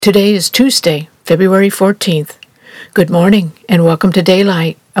Today is Tuesday, February 14th. Good morning and welcome to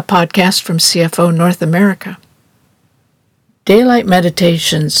Daylight, a podcast from CFO North America. Daylight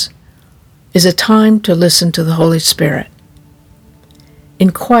Meditations is a time to listen to the Holy Spirit.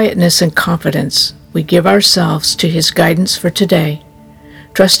 In quietness and confidence, we give ourselves to His guidance for today,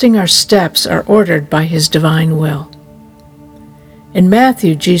 trusting our steps are ordered by His divine will. In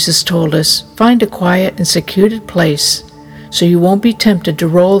Matthew, Jesus told us, "Find a quiet and secluded place so you won't be tempted to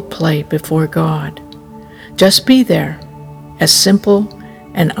role play before God. Just be there, as simple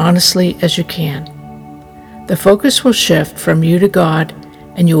and honestly as you can." The focus will shift from you to God,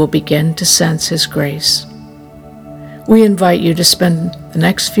 and you will begin to sense His grace. We invite you to spend the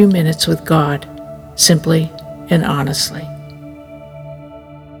next few minutes with God, simply and honestly.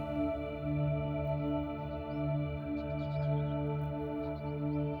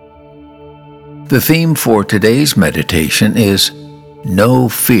 The theme for today's meditation is No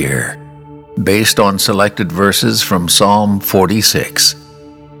Fear, based on selected verses from Psalm 46.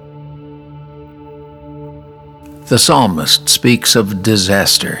 The psalmist speaks of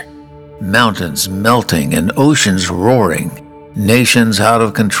disaster, mountains melting and oceans roaring, nations out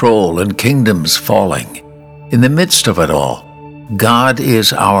of control and kingdoms falling. In the midst of it all, God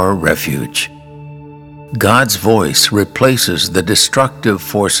is our refuge. God's voice replaces the destructive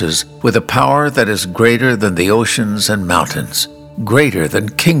forces with a power that is greater than the oceans and mountains, greater than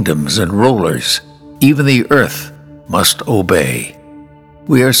kingdoms and rulers. Even the earth must obey.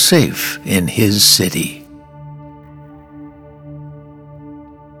 We are safe in His city.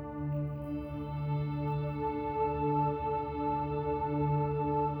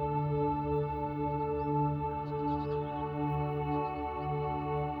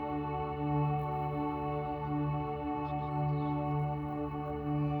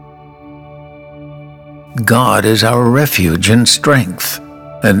 God is our refuge and strength,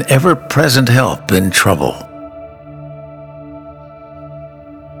 an ever-present help in trouble.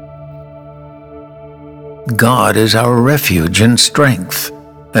 God is our refuge and strength,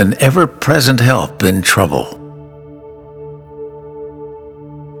 an ever-present help in trouble.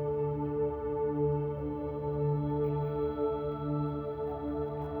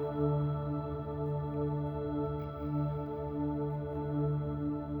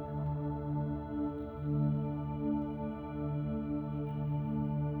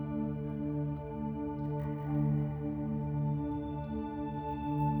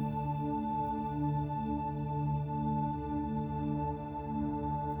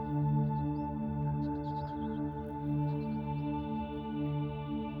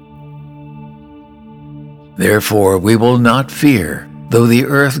 Therefore we will not fear, though the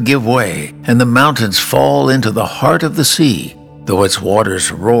earth give way, and the mountains fall into the heart of the sea, though its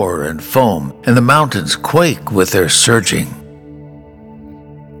waters roar and foam, and the mountains quake with their surging.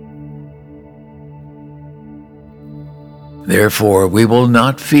 Therefore we will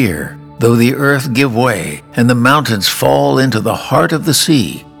not fear, though the earth give way, and the mountains fall into the heart of the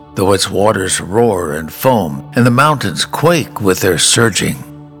sea, though its waters roar and foam, and the mountains quake with their surging.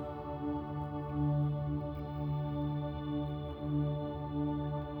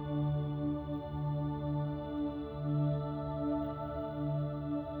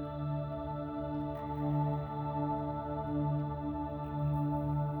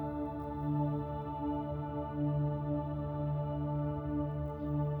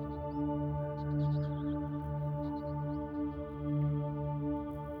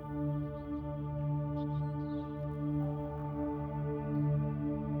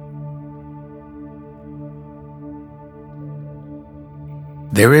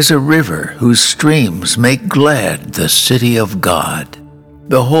 There is a river whose streams make glad the city of God,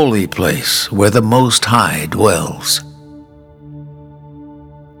 the holy place where the Most High dwells.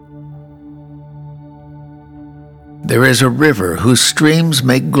 There is a river whose streams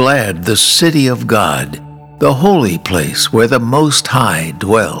make glad the city of God, the holy place where the Most High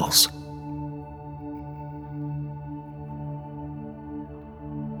dwells.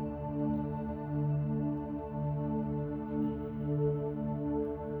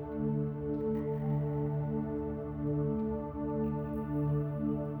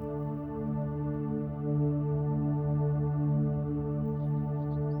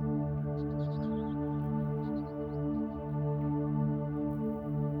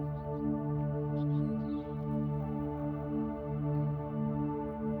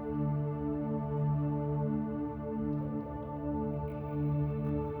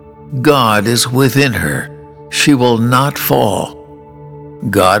 God is within her. She will not fall.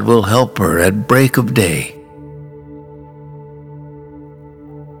 God will help her at break of day.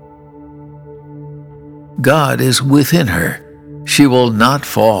 God is within her. She will not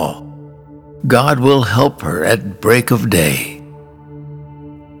fall. God will help her at break of day.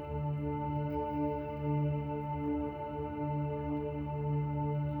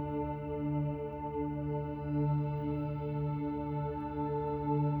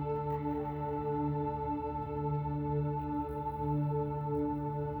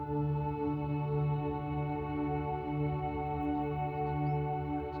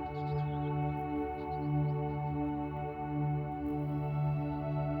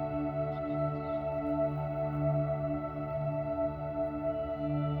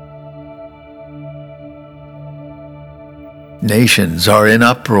 Nations are in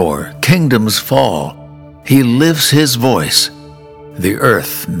uproar, kingdoms fall. He lifts his voice, the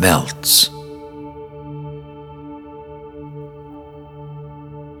earth melts.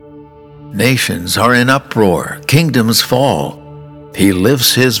 Nations are in uproar, kingdoms fall. He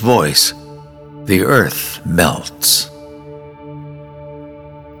lifts his voice, the earth melts.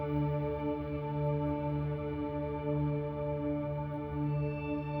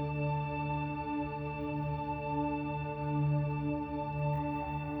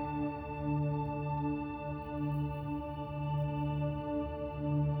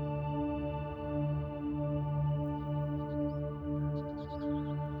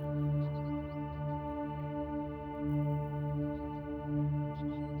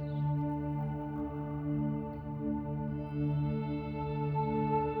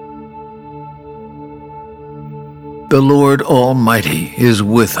 The Lord Almighty is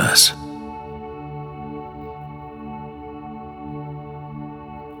with us.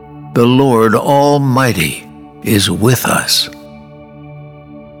 The Lord Almighty is with us.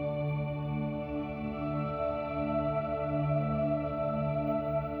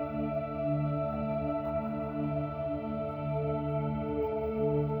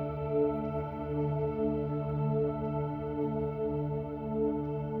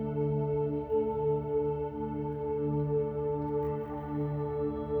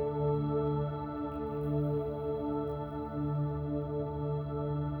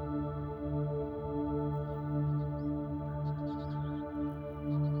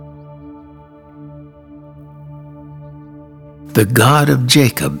 The God of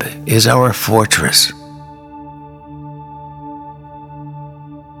Jacob is our fortress.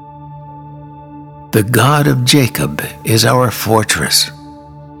 The God of Jacob is our fortress.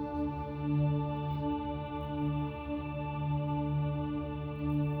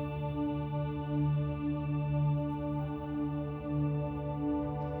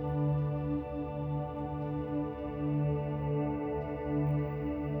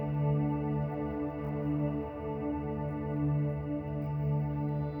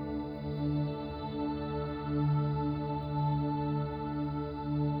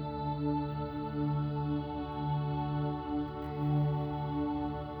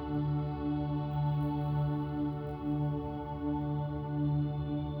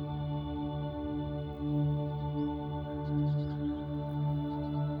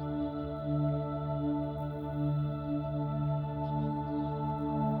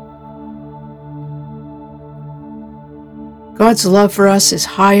 God's love for us is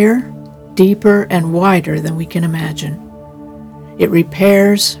higher, deeper, and wider than we can imagine. It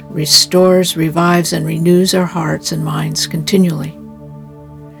repairs, restores, revives, and renews our hearts and minds continually.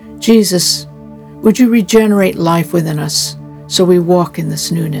 Jesus, would you regenerate life within us so we walk in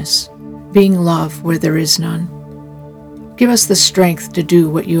this newness, being love where there is none? Give us the strength to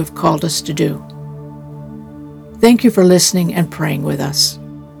do what you have called us to do. Thank you for listening and praying with us.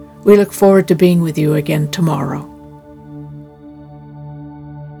 We look forward to being with you again tomorrow.